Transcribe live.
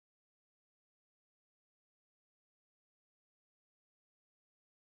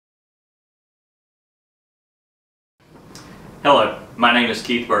Hello, my name is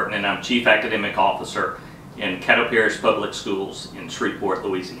Keith Burton and I'm Chief Academic Officer in Caddo Parish Public Schools in Shreveport,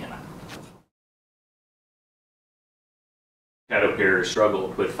 Louisiana. Caddo Parish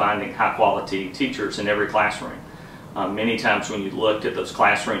struggled with finding high-quality teachers in every classroom. Many times when you looked at those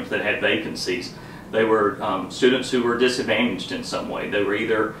classrooms that had vacancies, they were students who were disadvantaged in some way. They were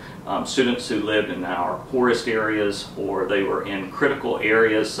either students who lived in our poorest areas, or they were in critical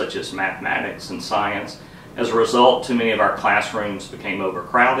areas such as mathematics and science. As a result, too many of our classrooms became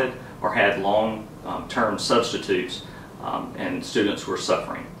overcrowded or had long-term substitutes, and students were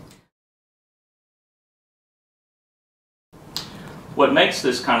suffering. What makes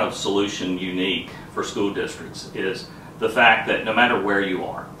this kind of solution unique for school districts is the fact that no matter where you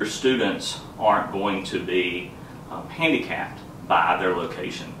are, your students aren't going to be handicapped by their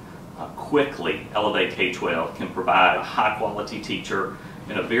location. Quickly, Elevate K-12 can provide a high-quality teacher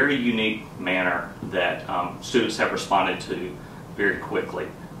in a very unique manner that students have responded to very quickly.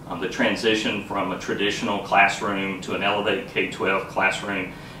 The transition from a traditional classroom to an Elevate K-12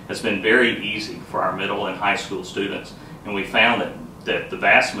 classroom has been very easy for our middle and high school students, and we found that the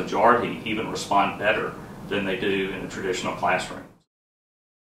vast majority even respond better than they do in a traditional classroom.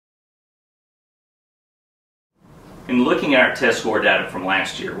 In looking at our test score data from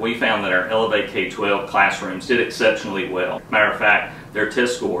last year, we found that our Elevate K-12 classrooms did exceptionally well. Matter of fact, their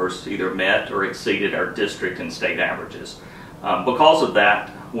test scores either met or exceeded our district and state averages. Because of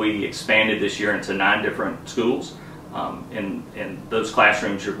that, we expanded this year into 9 different schools. In those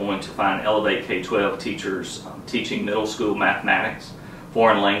classrooms, you're going to find Elevate K-12 teachers teaching middle school mathematics,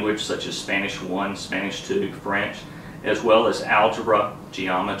 foreign language such as Spanish 1, Spanish 2, French, as well as algebra,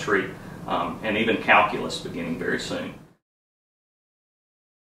 geometry, and even calculus beginning very soon.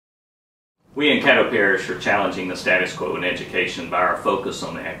 We in Caddo Parish are challenging the status quo in education by our focus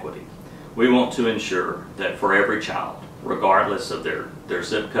on equity. We want to ensure that for every child, regardless of their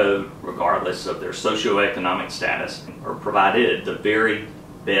zip code, regardless of their socioeconomic status, are provided the very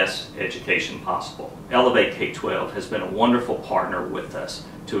best education possible. Elevate K-12 has been a wonderful partner with us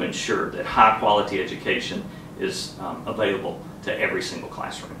to ensure that high quality education is available to every single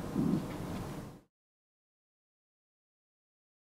classroom.